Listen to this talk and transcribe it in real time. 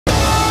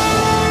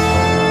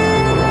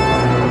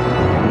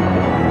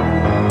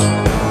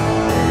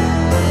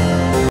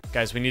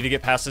Guys, we need to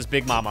get past this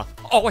big mama.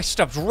 Oh, I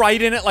stepped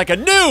right in it like a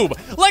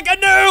noob! Like a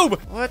noob!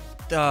 What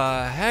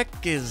the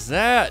heck is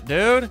that,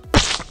 dude?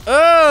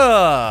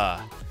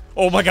 Ugh!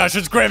 Oh my gosh,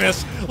 it's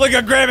Grimace! Like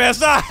a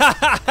Grimace!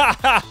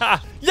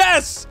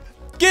 Yes!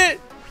 Get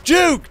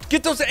juked!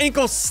 Get those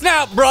ankles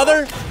snapped,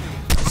 brother!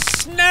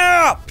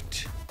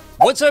 Snapped!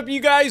 What's up, you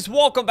guys?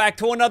 Welcome back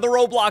to another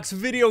Roblox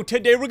video.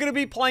 Today, we're gonna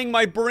be playing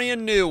my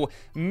brand new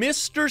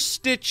Mr.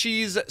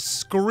 Stitchy's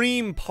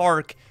Scream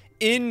Park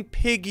in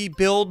Piggy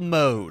build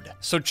mode.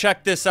 So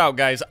check this out,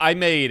 guys. I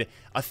made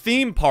a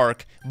theme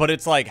park, but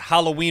it's like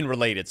Halloween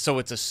related, so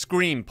it's a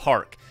Scream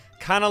Park.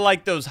 Kind of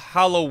like those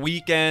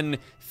Halloween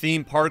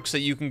theme parks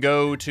that you can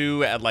go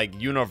to at like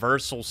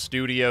Universal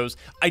Studios.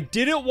 I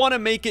didn't want to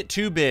make it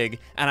too big,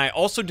 and I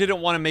also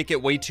didn't want to make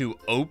it way too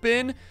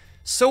open,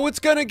 so it's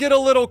gonna get a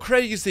little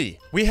crazy.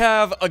 We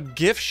have a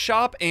gift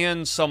shop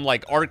and some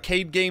like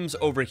arcade games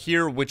over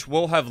here, which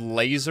will have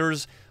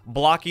lasers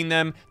blocking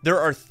them. There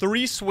are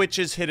 3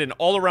 switches hidden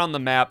all around the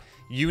map.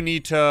 You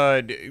need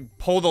to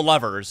pull the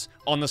levers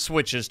on the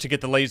switches to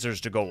get the lasers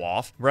to go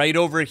off. Right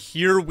over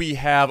here we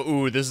have,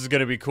 ooh, this is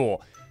gonna be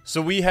cool.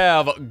 So we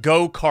have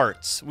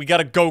go-karts. We got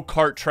a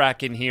go-kart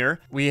track in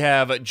here. We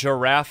have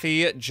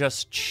Giraffe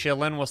just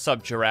chilling. What's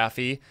up,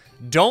 Giraffe?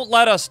 Don't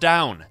let us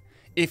down.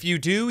 If you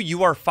do,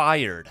 you are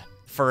fired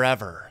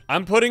forever.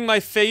 I'm putting my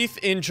faith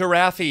in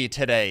Giraffe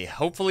today.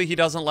 Hopefully he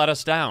doesn't let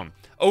us down.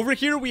 Over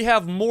here we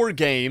have more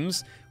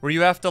games where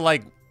you have to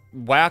like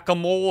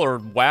whack-a-mole or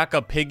whack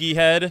a piggy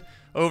head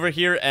over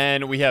here,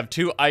 and we have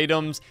 2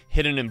 items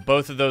hidden in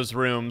both of those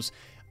rooms.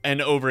 And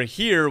over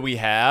here we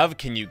have,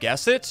 can you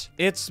guess it?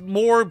 It's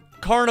more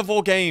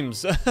carnival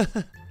games.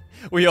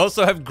 We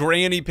also have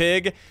Granny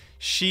Pig.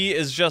 She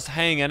is just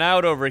hanging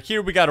out over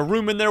here. We got a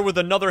room in there with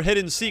another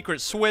hidden secret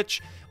switch.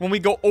 When we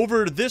go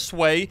over this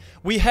way,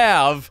 we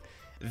have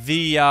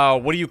the,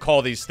 what do you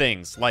call these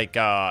things? Like,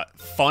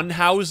 fun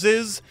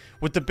houses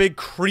with the big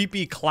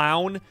creepy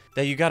clown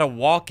that you gotta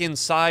walk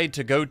inside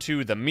to go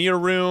to the mirror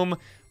room.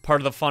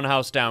 Part of the fun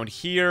house down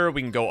here.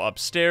 We can go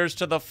upstairs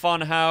to the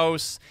fun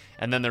house.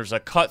 And then there's a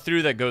cut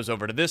through that goes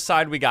over to this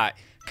side. We got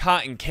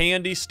cotton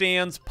candy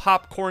stands,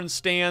 popcorn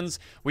stands.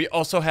 We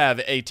also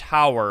have a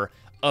tower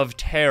of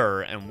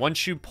terror. And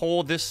once you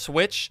pull this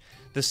switch,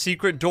 the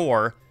secret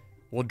door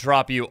will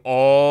drop you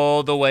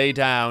all the way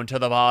down to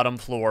the bottom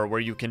floor where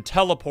you can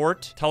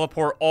teleport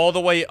all the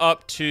way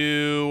up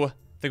to,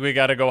 I think we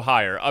gotta go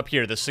higher, up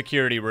here, the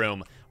security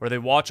room, where they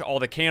watch all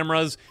the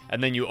cameras,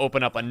 and then you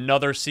open up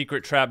another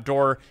secret trap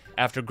door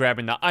after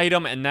grabbing the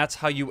item, and that's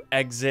how you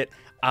exit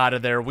out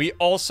of there. We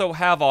also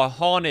have a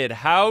haunted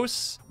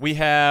house. We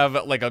have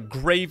like a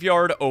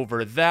graveyard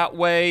over that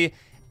way,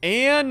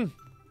 and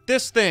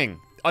this thing,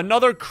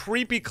 another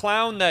creepy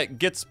clown that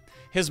gets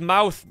his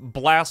mouth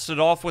blasted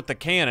off with the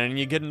cannon, and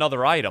you get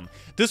another item.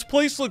 This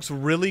place looks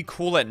really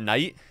cool at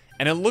night,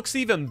 and it looks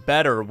even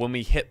better when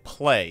we hit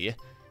play.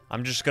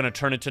 I'm just gonna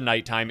turn it to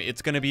nighttime.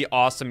 It's gonna be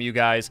awesome, you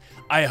guys.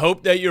 I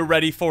hope that you're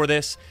ready for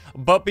this.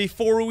 But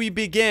before we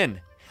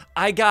begin,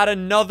 I got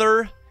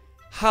another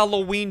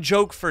Halloween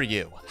joke for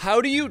you. How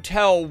do you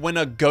tell when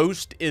a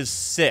ghost is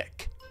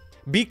sick?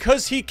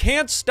 Because he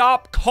can't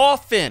stop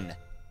coughing.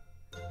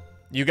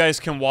 You guys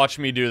can watch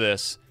me do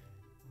this.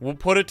 We'll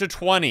put it to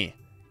 20.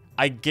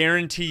 I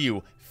guarantee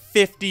you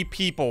 50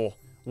 people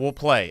will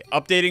play.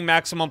 Updating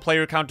maximum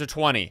player count to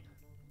 20.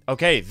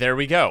 Okay, there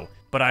we go.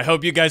 But I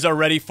hope you guys are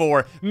ready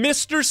for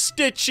Mr.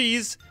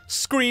 Stitchy's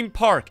Scream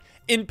Park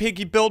in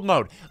Piggy build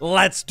mode.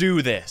 Let's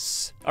do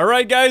this. All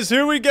right, guys,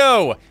 here we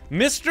go.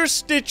 Mr.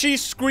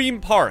 Stitchy's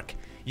Scream Park.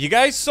 You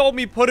guys saw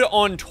me put it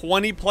on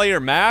 20 player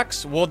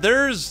max. Well,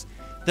 there's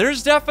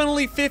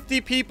definitely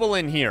 50 people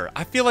in here.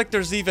 I feel like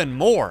there's even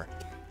more.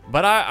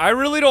 But I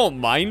really don't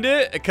mind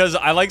it because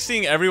I like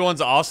seeing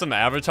everyone's awesome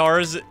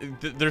avatars.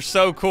 They're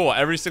so cool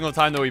every single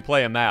time that we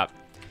play a map.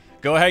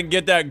 Go ahead and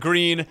get that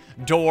green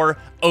door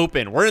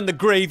open. We're in the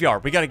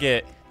graveyard. We gotta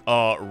get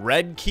a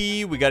red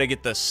key. We gotta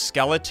get the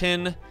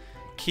skeleton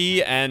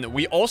key. And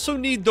we also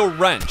need the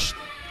wrench.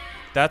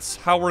 That's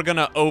how we're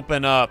gonna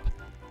open up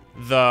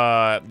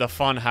the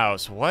fun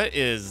house. What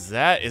is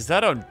that? Is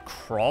that a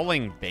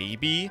crawling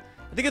baby?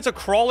 I think it's a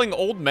crawling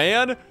old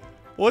man.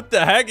 What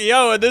the heck?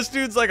 Yo, this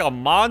dude's like a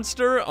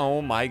monster.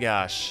 Oh my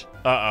gosh.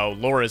 Uh-oh,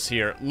 Laura's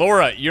here.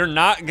 Laura, you're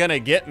not gonna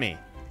get me.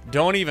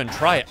 Don't even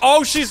try it.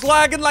 Oh, she's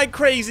lagging like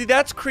crazy.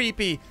 That's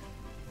creepy.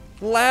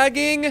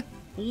 Lagging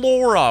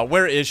Laura.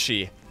 Where is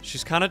she?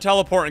 She's kind of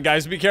teleporting,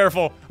 guys. Be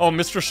careful. Oh,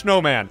 Mr.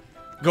 Snowman.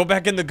 Go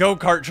back in the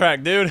go-kart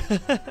track, dude.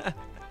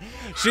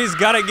 She's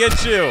gotta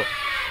get you.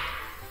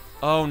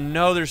 Oh,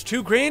 no. There's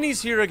 2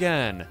 grannies here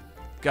again.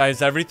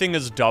 Guys, everything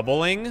is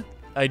doubling.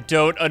 I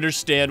don't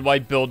understand why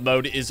build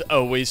mode is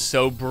always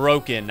so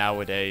broken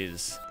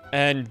nowadays.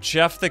 And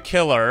Jeff the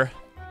Killer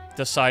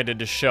decided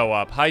to show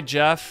up. Hi,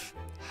 Jeff.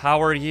 How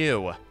are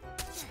you?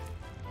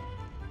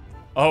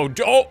 Oh,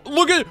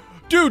 look at,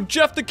 dude,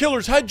 Jeff the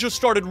Killer's head just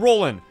started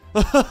rolling.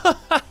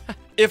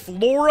 If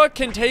Laura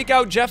can take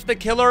out Jeff the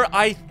Killer,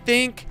 I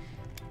think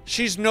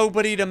she's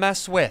nobody to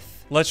mess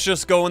with. Let's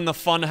just go in the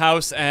fun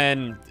house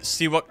and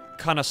see what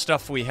kind of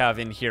stuff we have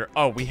in here.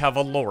 Oh, we have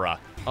a Laura.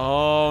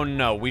 Oh,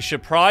 no. We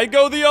should probably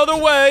go the other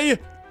way.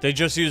 They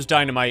just used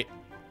dynamite.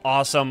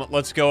 Awesome.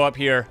 Let's go up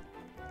here.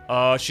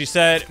 She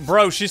said,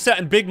 bro, she's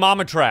setting Big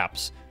Mama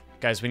traps.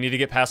 Guys, we need to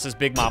get past this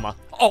Big Mama.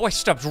 Oh, I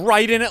stepped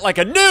right in it like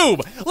a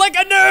noob. Like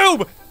a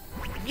noob.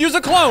 Use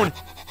a clone.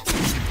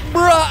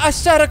 Bruh, I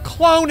set a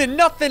clone and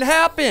nothing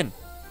happened.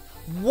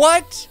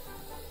 What?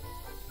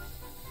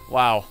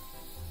 Wow.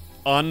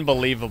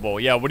 Unbelievable.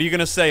 Yeah, what are you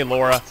gonna say,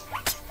 Laura?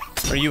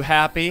 Are you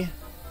happy?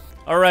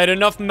 All right,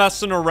 enough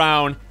messing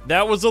around.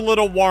 That was a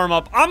little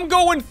warm-up. I'm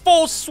going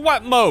full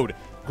sweat mode.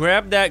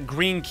 Grab that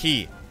green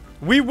key.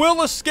 We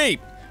will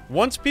escape.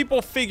 Once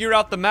people figure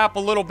out the map a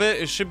little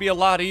bit, it should be a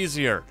lot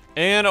easier.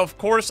 And, of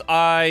course,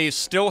 I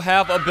still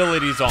have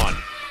abilities on.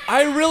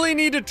 I really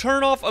need to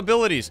turn off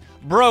abilities.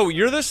 Bro,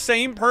 you're the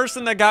same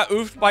person that got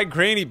oofed by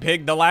Granny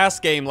Pig the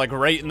last game, like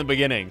right in the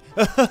beginning.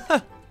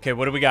 Okay,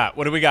 what do we got?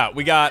 What do we got?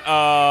 We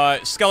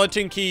got,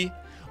 skeleton key.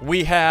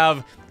 We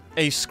have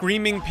a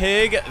screaming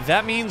pig.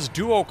 That means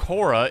Duo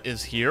Cora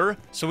is here.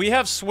 So we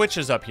have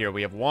switches up here.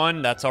 We have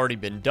one that's already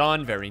been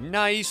done. Very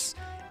nice.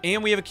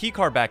 And we have a key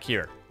card back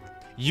here.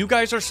 You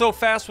guys are so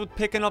fast with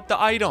picking up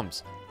the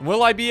items.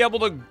 Will I be able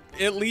to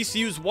at least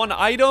use one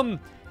item?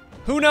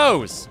 Who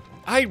knows?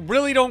 I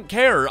really don't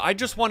care. I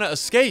just want to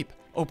escape.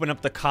 Open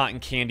up the cotton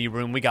candy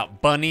room. We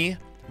got Bunny.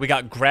 We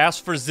got grass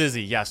for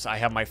Zizzy. Yes, I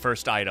have my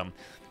first item.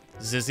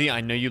 Zizzy,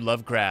 I know you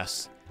love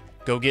grass.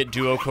 Go get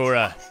Duo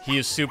Cora. He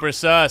is super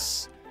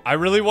sus. I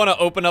really want to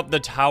open up the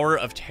Tower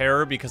of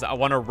Terror because I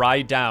want to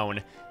ride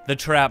down the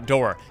trap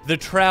door. The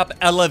trap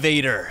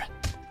elevator.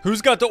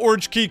 Who's got the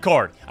orange key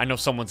card? I know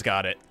someone's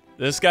got it.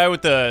 This guy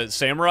with the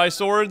samurai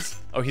swords?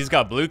 Oh, he's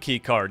got blue key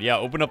card. Yeah,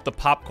 open up the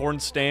popcorn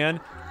stand.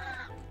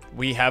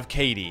 We have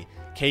Katie.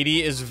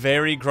 Katie is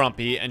very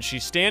grumpy, and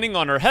she's standing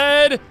on her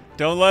head.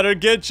 Don't let her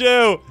get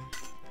you.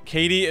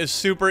 Katie is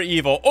super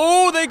evil.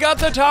 Oh, they got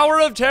the Tower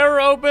of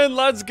Terror open.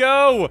 Let's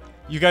go.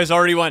 You guys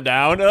already went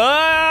down.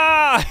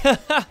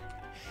 Ah!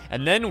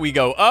 And then we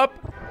go up,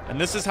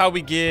 and this is how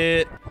we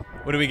get...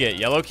 What do we get?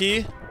 Yellow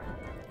key?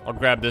 I'll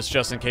grab this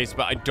just in case,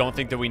 but I don't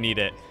think that we need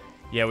it.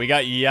 Yeah, we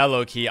got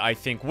yellow key, I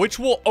think, which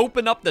will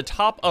open up the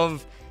top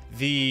of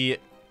the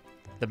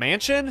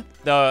mansion?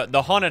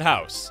 The haunted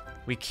house.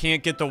 We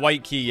can't get the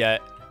white key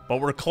yet,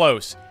 but we're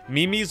close.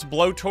 Mimi's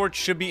blowtorch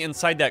should be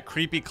inside that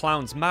creepy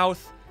clown's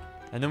mouth,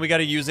 and then we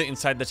gotta use it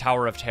inside the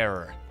Tower of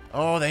Terror.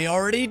 Oh, they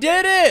already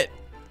did it!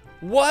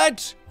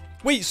 What?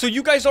 Wait, so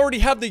you guys already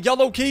have the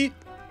yellow key?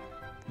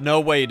 No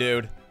way,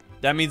 dude.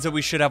 That means that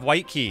we should have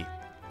white key,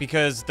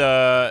 because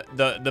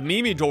the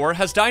Mimi door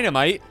has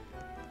dynamite.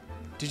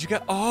 Did you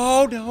get...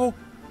 Oh, no.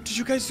 Did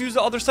you guys use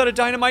the other set of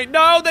dynamite?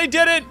 No, they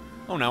didn't.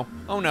 Oh, no.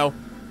 Oh, no.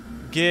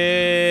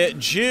 Get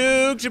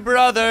juked,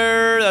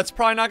 brother. That's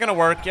probably not going to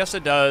work. Yes,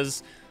 it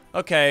does.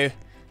 Okay.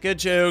 Get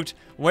juked.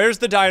 Where's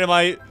the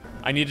dynamite?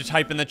 I need to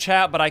type in the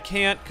chat, but I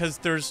can't because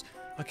there's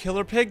a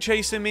killer pig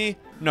chasing me.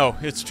 No,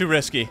 it's too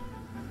risky.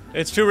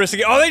 It's too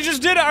risky. Oh, they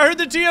just did it. I heard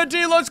the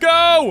TNT. Let's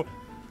go.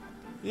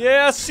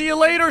 Yeah, see you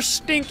later,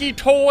 stinky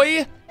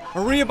toy.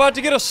 Are we about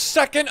to get a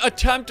second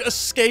attempt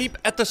escape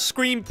at the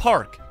Scream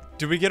Park?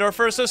 Did we get our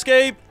first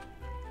escape?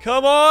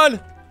 Come on.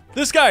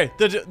 This guy,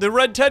 the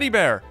red teddy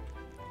bear.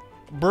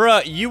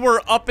 Bruh, you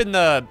were up in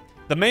the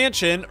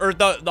mansion, or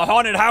the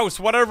haunted house,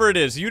 whatever it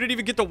is. You didn't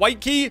even get the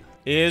white key?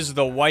 Is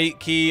the white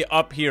key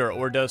up here,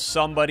 or does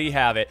somebody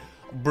have it?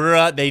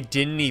 Bruh, they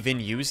didn't even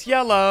use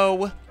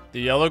yellow.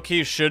 The yellow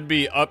key should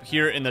be up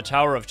here in the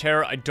Tower of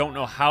Terror. I don't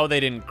know how they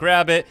didn't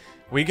grab it.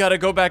 We gotta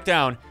go back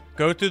down.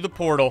 Go through the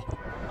portal.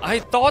 I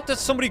thought that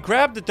somebody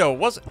grabbed it,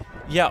 though.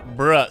 Yeah,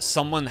 bruh,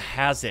 someone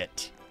has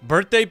it.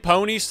 Birthday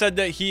Pony said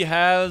that he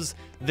has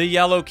the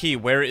yellow key.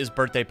 Where is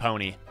Birthday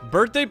Pony?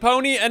 Birthday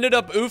Pony ended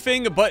up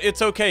oofing, but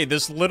it's okay.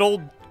 This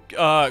little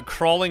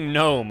crawling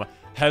gnome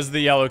has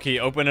the yellow key.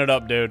 Open it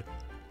up, dude.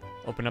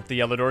 Open up the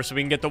yellow door so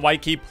we can get the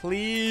white key,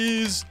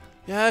 please.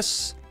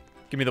 Yes.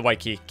 Give me the white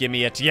key. Give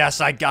me it. Yes,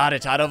 I got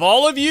it. Out of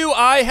all of you,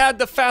 I had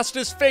the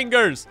fastest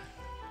fingers.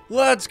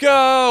 Let's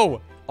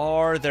go.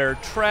 Are there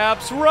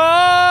traps?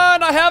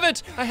 Run! I have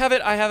it. I have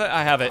it. I have it.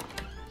 I have it.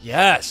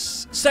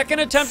 Yes. Second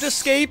attempt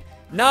escape.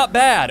 Not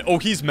bad. Oh,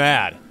 he's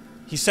mad.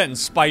 He's setting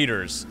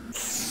spiders.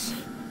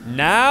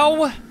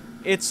 Now,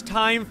 it's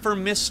time for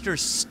Mr.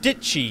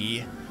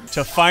 Stitchy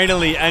to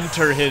finally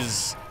enter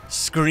his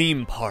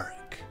Scream Park.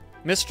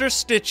 Mr.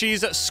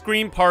 Stitchy's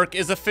Scream Park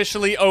is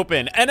officially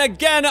open. And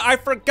again, I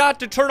forgot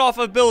to turn off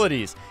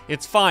abilities.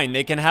 It's fine.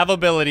 They can have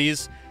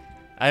abilities.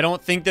 I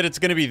don't think that it's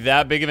going to be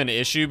that big of an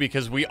issue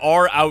because we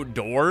are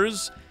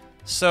outdoors.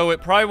 So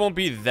it probably won't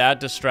be that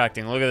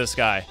distracting. Look at this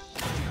guy.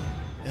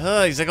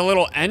 Ugh, he's like a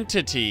little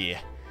entity.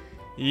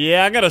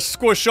 Yeah, I'm going to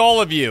squish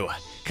all of you.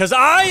 Because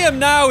I am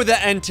now the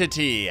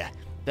entity.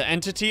 The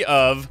entity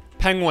of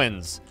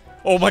penguins.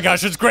 Oh my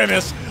gosh, it's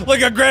Grimace.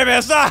 Look at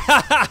Grimace.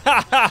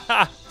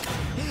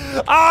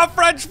 Ah,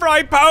 French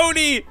fry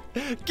pony.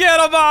 Get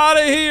him out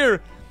of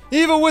here.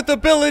 Even with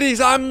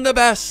abilities, I'm the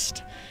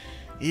best.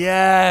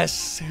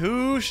 Yes.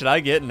 Who should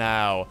I get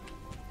now?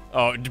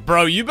 Oh,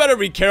 bro, you better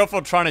be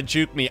careful trying to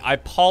juke me. I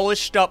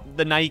polished up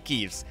the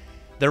Nikes.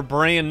 They're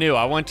brand new.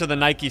 I went to the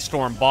Nike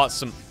store and bought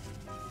some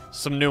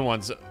new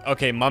ones.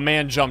 Okay, my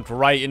man jumped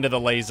right into the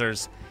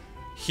lasers.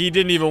 He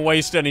didn't even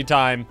waste any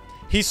time.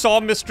 He saw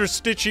Mr.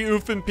 Stitchy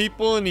oofing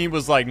people and he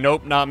was like,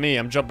 nope, not me.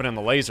 I'm jumping in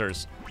the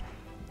lasers.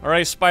 All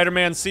right,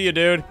 Spider-Man, see you,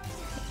 dude.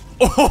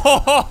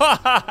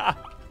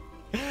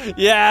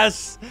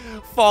 Yes,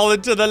 fall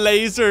into the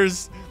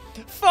lasers.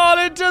 Fall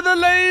into the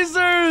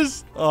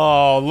lasers.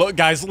 Oh, look,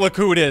 guys, look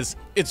who it is.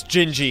 It's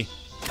Gingy.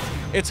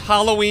 It's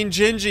Halloween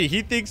Gingy.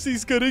 He thinks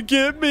he's gonna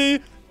get me.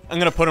 I'm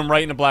gonna put him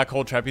right in a black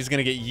hole trap. He's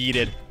gonna get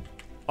yeeted.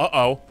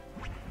 Uh-oh.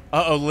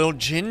 Uh-oh, little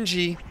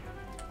Gingy.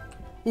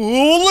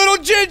 Ooh, little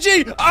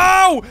Gingy!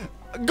 Oh!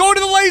 Go to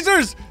the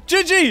lasers!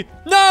 Gingy!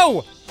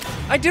 No!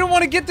 I didn't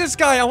want to get this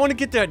guy. I want to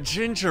get that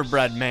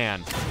gingerbread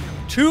man.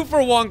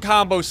 2-for-1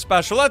 combo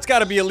special. That's got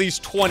to be at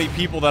least 20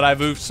 people that I've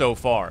oofed so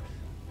far.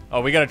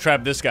 Oh, we got to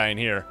trap this guy in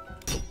here.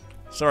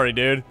 Sorry,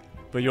 dude.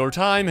 But your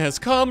time has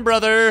come,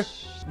 brother.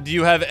 Do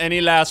you have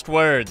any last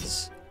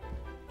words?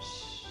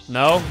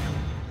 No?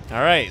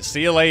 Alright,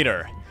 see you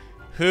later.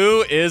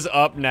 Who is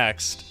up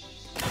next?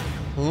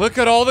 Look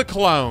at all the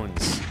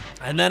clones.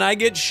 And then I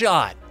get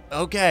shot.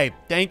 Okay,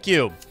 thank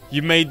you.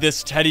 You made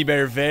this teddy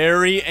bear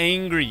very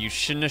angry. You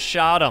shouldn't have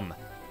shot him.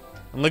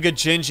 And look at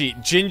Gingy.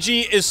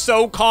 Gingy is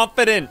so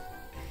confident.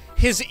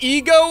 His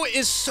ego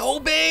is so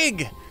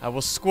big. I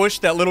will squish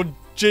that little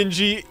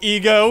Gingy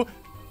ego.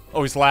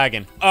 Oh, he's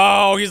lagging.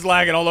 Oh, he's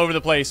lagging all over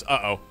the place.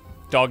 Uh-oh.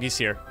 Doggy's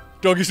here.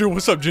 Doggy's here.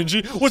 What's up,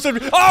 Gingy? What's up?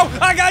 Oh,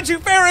 I got you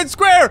fair and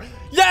square.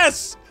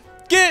 Yes.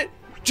 Get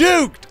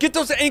juked. Get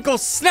those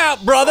ankles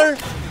snapped, brother.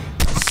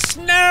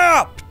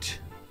 Snapped.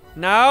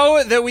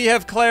 Now that we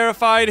have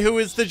clarified who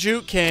is the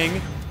Juke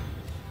King,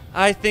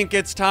 I think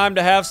it's time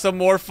to have some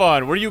more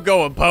fun. Where you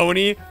going,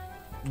 Pony?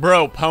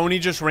 Bro, Pony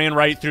just ran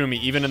right through me,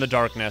 even in the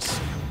darkness.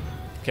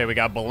 Okay, we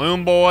got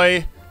Balloon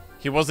Boy.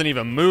 He wasn't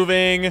even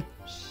moving.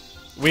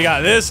 We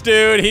got this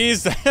dude.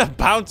 He's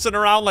bouncing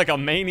around like a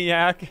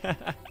maniac.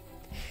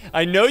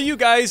 I know you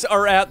guys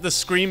are at the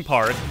Scream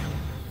Park,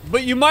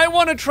 but you might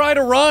want to try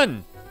to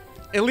run.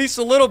 At least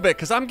a little bit,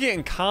 because I'm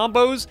getting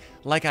combos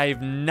like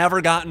I've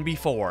never gotten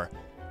before.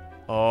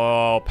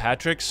 Oh,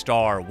 Patrick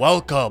Star,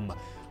 welcome.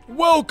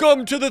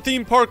 Welcome to the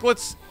theme park.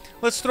 Let's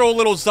throw a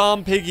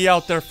little Piggy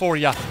out there for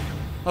ya.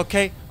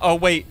 Okay. Oh,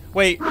 wait.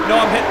 No,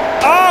 I'm hit.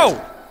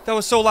 Oh! That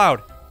was so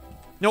loud.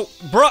 No,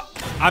 bruh.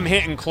 I'm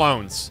hitting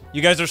clones.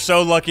 You guys are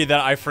so lucky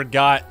that I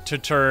forgot to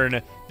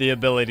turn the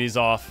abilities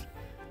off.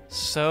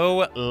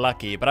 So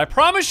lucky. But I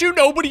promise you,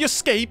 nobody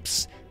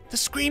escapes the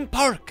Scream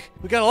Park.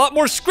 We got a lot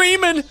more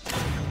screaming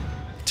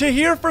to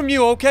hear from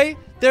you, okay?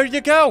 There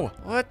you go.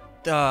 What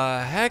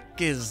the heck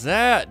is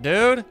that,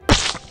 dude?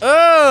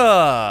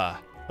 Ugh.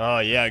 Oh,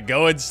 yeah,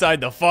 go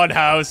inside the fun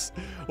house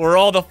where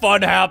all the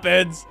fun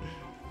happens.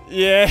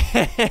 Yeah.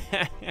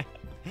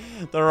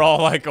 They're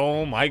all like,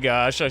 oh my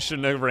gosh, I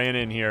shouldn't have ran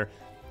in here.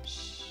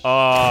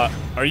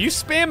 Are you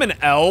spamming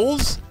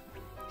L's?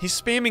 He's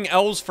spamming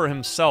L's for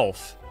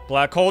himself.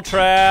 Black hole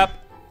trap.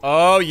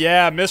 Oh,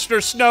 yeah,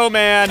 Mr.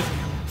 Snowman.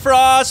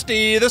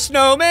 Frosty the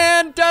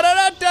Snowman.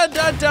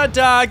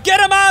 Da-da-da-da-da-da-da. Get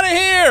him out of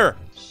here.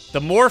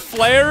 The more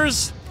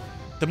flares,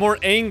 the more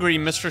angry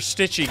Mr.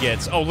 Stitchy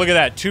gets. Oh, look at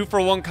that.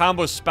 2-for-1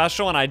 combo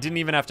special, and I didn't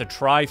even have to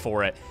try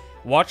for it.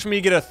 Watch me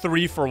get a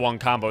 3-for-1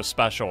 combo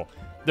special.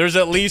 There's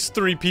at least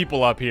 3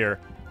 people up here.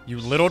 You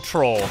little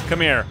troll.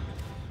 Come here.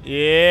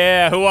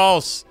 Yeah, who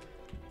else?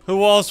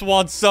 Who else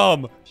wants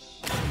some?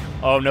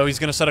 Oh, no, he's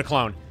gonna set a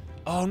clone.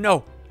 Oh,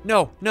 no.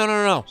 No.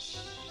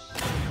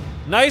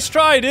 Nice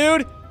try,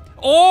 dude.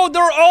 Oh,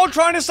 they're all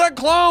trying to set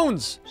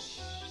clones.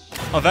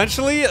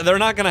 Eventually, they're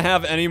not gonna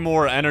have any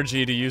more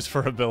energy to use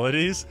for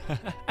abilities.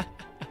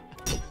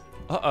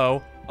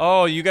 Uh-oh.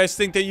 Oh, you guys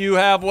think that you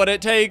have what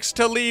it takes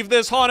to leave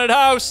this haunted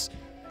house?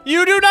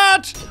 You do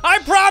not! I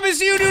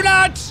promise you do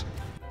not!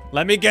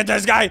 Let me get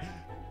this guy.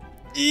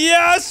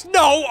 Yes!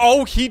 No!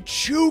 Oh, he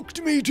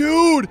juked me,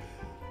 dude!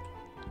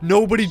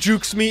 Nobody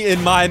jukes me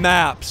in my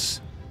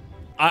maps.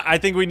 I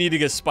think we need to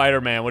get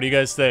Spider-Man. What do you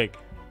guys think?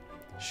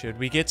 Should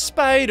we get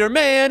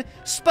Spider-Man?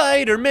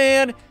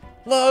 Spider-Man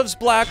loves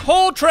black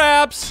hole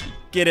traps.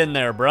 Get in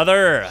there,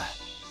 brother.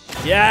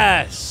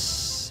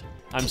 Yes.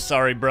 I'm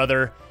sorry,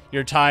 brother.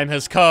 Your time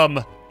has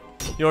come.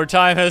 Your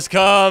time has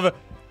come,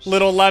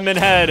 little lemon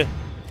head.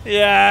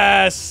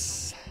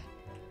 Yes.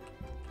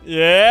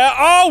 Yeah.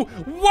 Oh,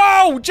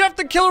 whoa. Jeff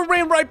the Killer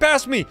ran right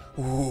past me.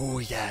 Ooh,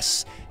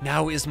 yes.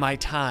 Now is my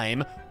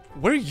time.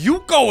 Where are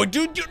you going,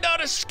 dude? You're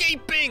not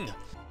escaping.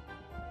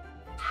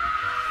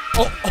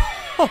 Oh.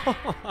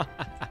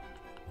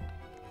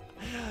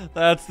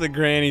 That's the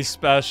granny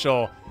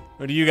special.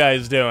 What are you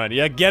guys doing?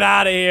 Yeah, get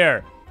out of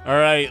here. All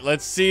right,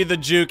 let's see the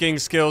juking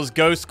skills.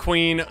 Ghost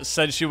Queen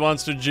said she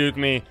wants to juke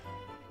me.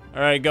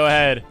 All right, go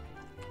ahead.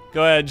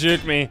 Go ahead,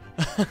 juke me.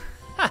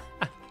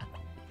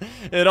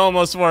 It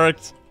almost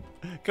worked.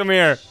 Come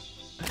here.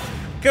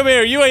 Come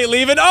here, you ain't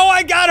leaving. Oh,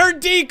 I got her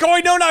decoy.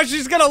 No,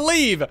 she's gonna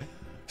leave.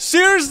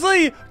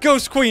 Seriously?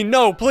 Ghost Queen,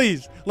 no,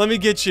 please. Let me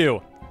get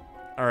you.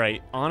 All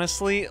right,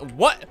 honestly,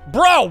 what?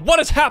 Bro,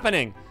 what is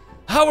happening?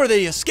 How are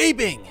they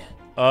escaping?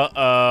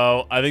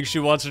 Uh-oh, I think she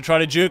wants to try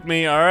to juke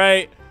me. All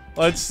right,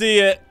 let's see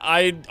it.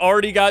 I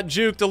already got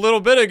juked a little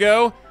bit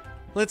ago.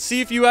 Let's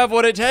see if you have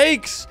what it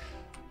takes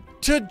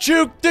to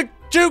juke the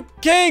Juke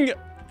King.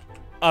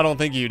 I don't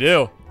think you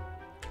do.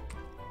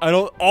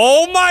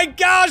 Oh my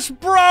gosh,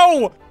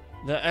 bro!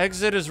 The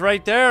exit is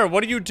right there.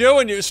 What are you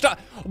doing? You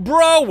stop,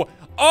 bro!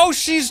 Oh,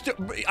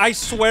 I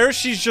swear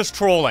she's just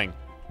trolling.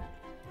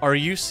 Are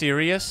you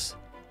serious?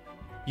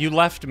 You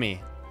left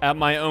me at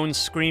my own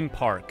scream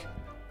park.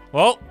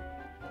 Well,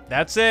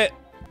 that's it.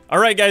 All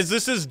right, guys,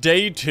 this is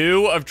day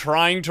 2 of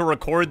trying to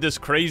record this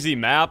crazy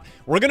map.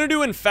 We're gonna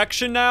do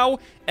infection now,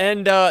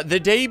 and the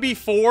day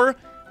before,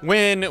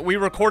 when we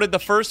recorded the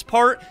first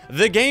part,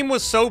 the game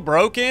was so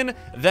broken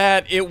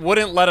that it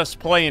wouldn't let us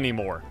play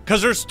anymore.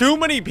 Because there's too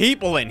many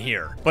people in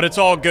here. But it's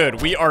all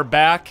good. We are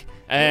back,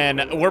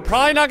 and we're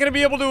probably not gonna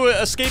be able to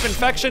escape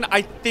infection.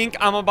 I think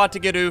I'm about to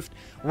get oofed.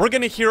 We're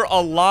gonna hear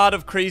a lot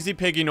of crazy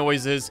piggy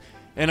noises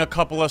in a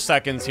couple of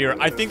seconds here.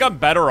 I think I'm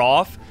better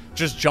off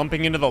just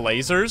jumping into the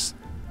lasers.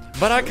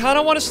 But I kind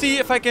of want to see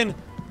if I can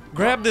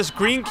grab this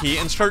green key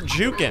and start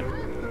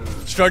juking.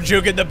 Start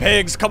juking the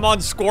pigs. Come on,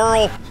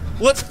 squirrel.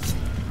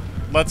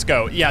 Let's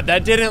go. Yeah,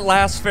 that didn't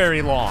last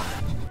very long.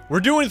 We're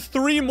doing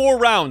 3 more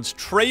rounds.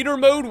 Trader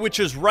mode, which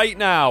is right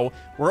now.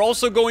 We're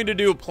also going to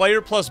do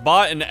player plus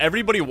bot, and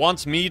everybody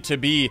wants me to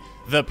be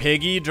the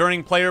piggy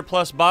during player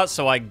plus bot,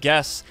 so I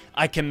guess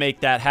I can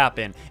make that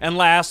happen. And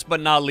last but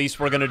not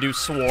least, we're gonna do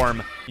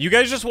swarm. You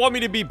guys just want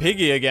me to be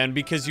piggy again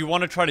because you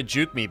want to try to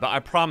juke me, but I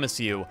promise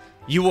you,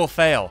 you will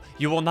fail.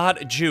 You will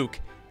not juke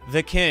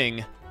the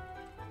king.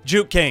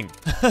 Juke King.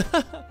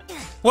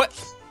 What?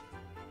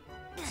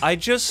 I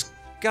just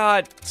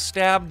got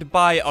stabbed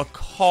by a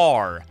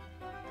car.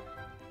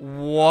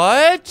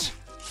 What?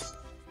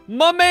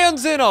 My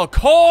man's in a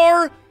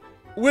car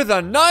with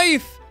a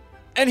knife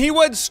and he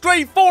went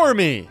straight for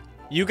me.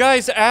 You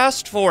guys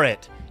asked for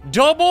it.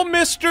 Double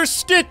Mr.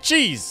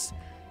 STITCHY'S.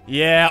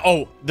 Yeah,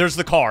 oh, there's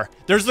the car.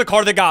 There's the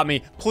car that got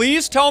me.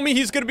 Please tell me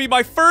he's gonna be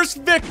my first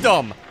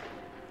victim.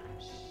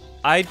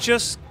 I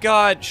just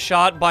got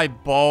shot by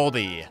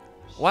Baldy.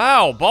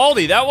 Wow,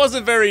 Baldy, that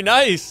wasn't very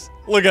nice.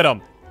 Look at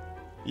him.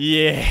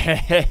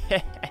 Yeah.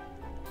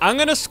 I'm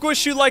gonna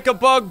squish you like a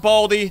bug,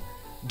 Baldy.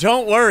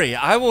 Don't worry,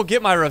 I will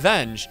get my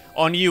revenge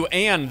on you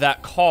and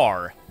that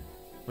car.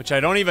 Which I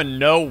don't even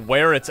know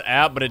where it's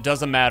at, but it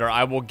doesn't matter.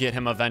 I will get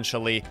him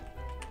eventually.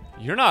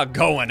 You're not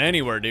going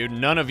anywhere, dude.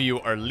 None of you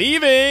are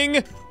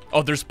leaving.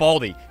 Oh, there's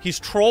Baldy. He's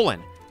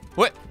trolling.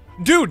 What?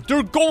 Dude,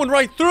 they're going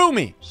right through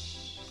me.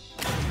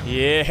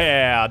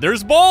 Yeah,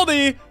 there's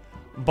Baldy.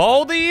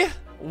 Baldy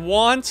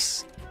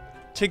wants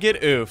to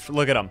get oofed.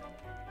 Look at him.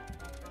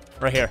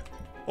 Right here.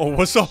 Oh,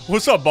 what's up?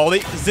 What's up, Baldy?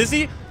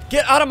 Zizzy,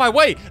 get out of my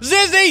way.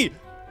 Zizzy!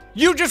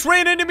 You just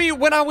ran into me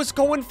when I was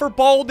going for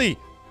Baldy.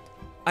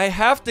 I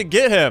have to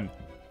get him.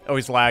 Oh,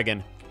 he's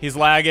lagging. He's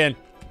lagging.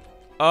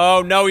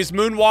 Oh, no, he's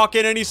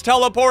moonwalking and he's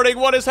teleporting.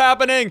 What is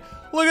happening?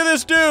 Look at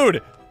this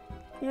dude.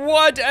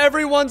 What?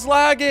 Everyone's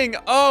lagging.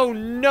 Oh,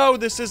 no,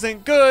 this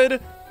isn't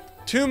good.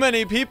 Too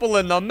many people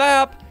in the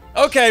map.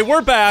 Okay,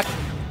 we're back.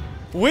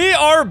 We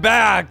are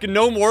back.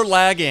 No more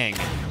lagging.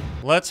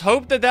 Let's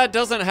hope that that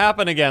doesn't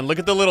happen again. Look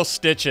at the little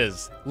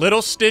stitches.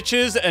 Little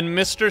Stitches and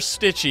Mr.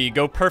 Stitchy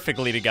go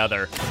perfectly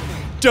together.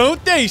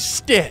 Don't they,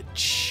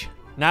 Stitch?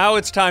 Now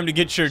it's time to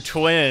get your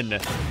twin.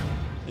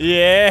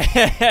 Yeah.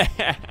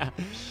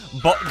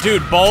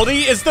 Dude,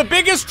 Baldy is the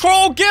biggest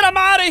troll. Get him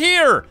out of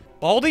here.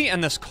 Baldy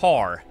and this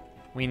car.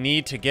 We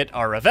need to get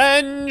our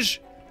revenge.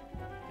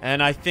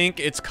 And I think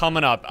it's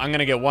coming up. I'm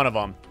gonna get one of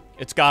them.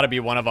 It's gotta be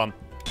one of them.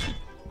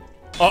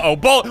 Uh-oh,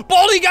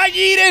 Baldy got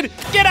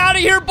yeeted! Get out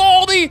of here,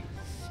 Baldy!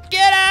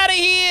 Get out of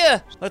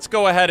here! Let's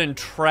go ahead and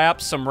trap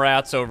some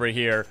rats over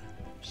here.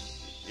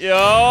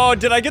 Yo,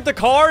 did I get the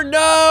car?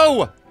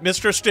 No!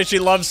 Mr. Stitchy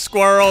loves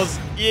squirrels.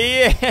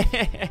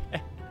 Yeah!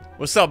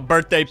 What's up,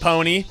 birthday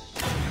pony?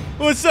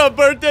 What's up,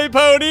 birthday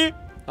pony?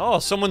 Oh,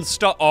 someone's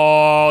stuck.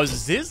 Oh,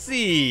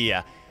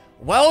 Zizzy.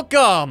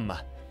 Welcome.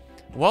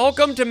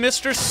 Welcome to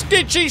Mr.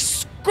 Stitchy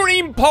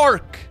Scream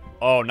Park.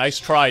 Oh, nice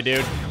try,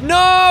 dude.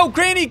 No!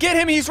 Granny, get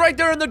him! He's right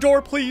there in the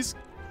door, please.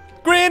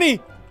 Granny!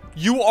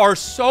 You are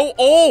so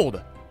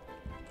old.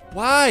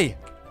 Why?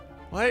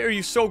 Why are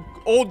you so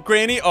old,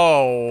 Granny?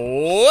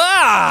 Oh,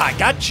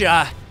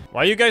 gotcha.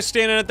 Why are you guys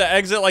standing at the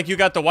exit like you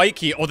got the white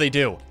key? Oh, they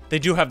do. They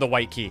do have the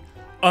white key.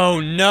 Oh,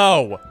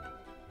 no.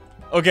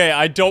 Okay,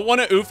 I don't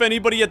want to oof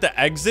anybody at the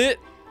exit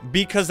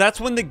because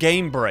that's when the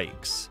game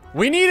breaks.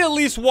 We need at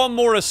least one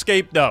more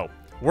escape, though.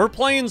 We're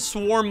playing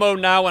Swarm mode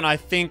now, and I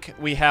think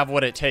we have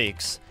what it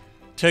takes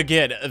to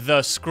get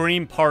the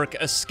Scream Park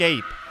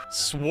escape.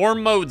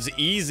 Swarm mode's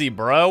easy,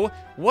 bro.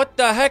 What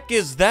the heck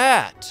is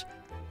that?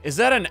 Is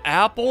that an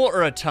apple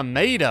or a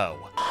tomato?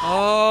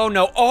 Oh,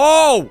 no.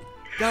 Oh!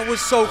 That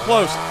was so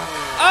close.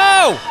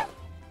 Oh!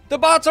 The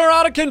bots are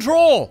out of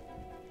control.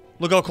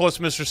 Look how close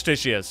Mr.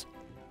 Stitchy is.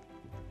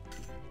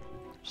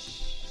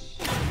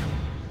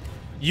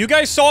 You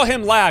guys saw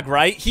him lag,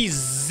 right? He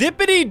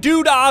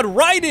zippity-doo-dah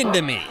right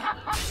into me.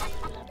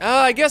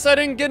 I guess I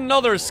didn't get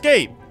another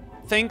escape.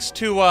 Thanks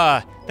to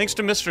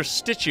Mr.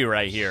 Stitchy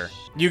right here.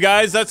 You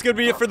guys, that's gonna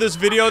be it for this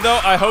video,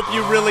 though. I hope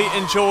you really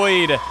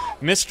enjoyed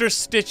Mr.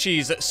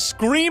 Stitchy's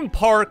Scream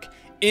Park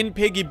in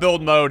Piggy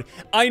build mode.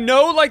 I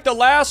know, like the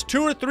last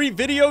 2 or 3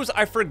 videos,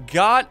 I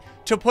forgot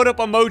to put up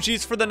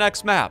emojis for the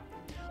next map.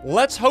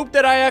 Let's hope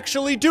that I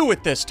actually do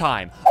it this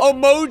time.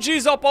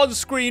 Emojis up on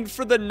screen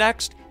for the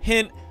next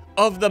hint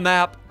of the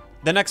map.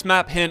 The next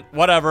map hint,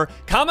 whatever.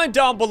 Comment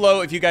down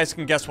below if you guys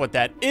can guess what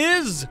that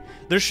is.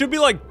 There should be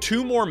like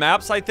 2 more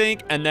maps, I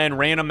think, and then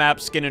random map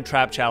skin and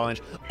trap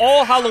challenge.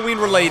 All Halloween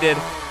related,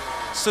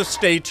 so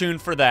stay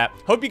tuned for that.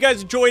 Hope you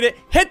guys enjoyed it.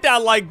 Hit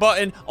that like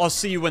button. I'll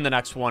see you in the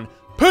next one.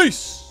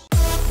 Peace!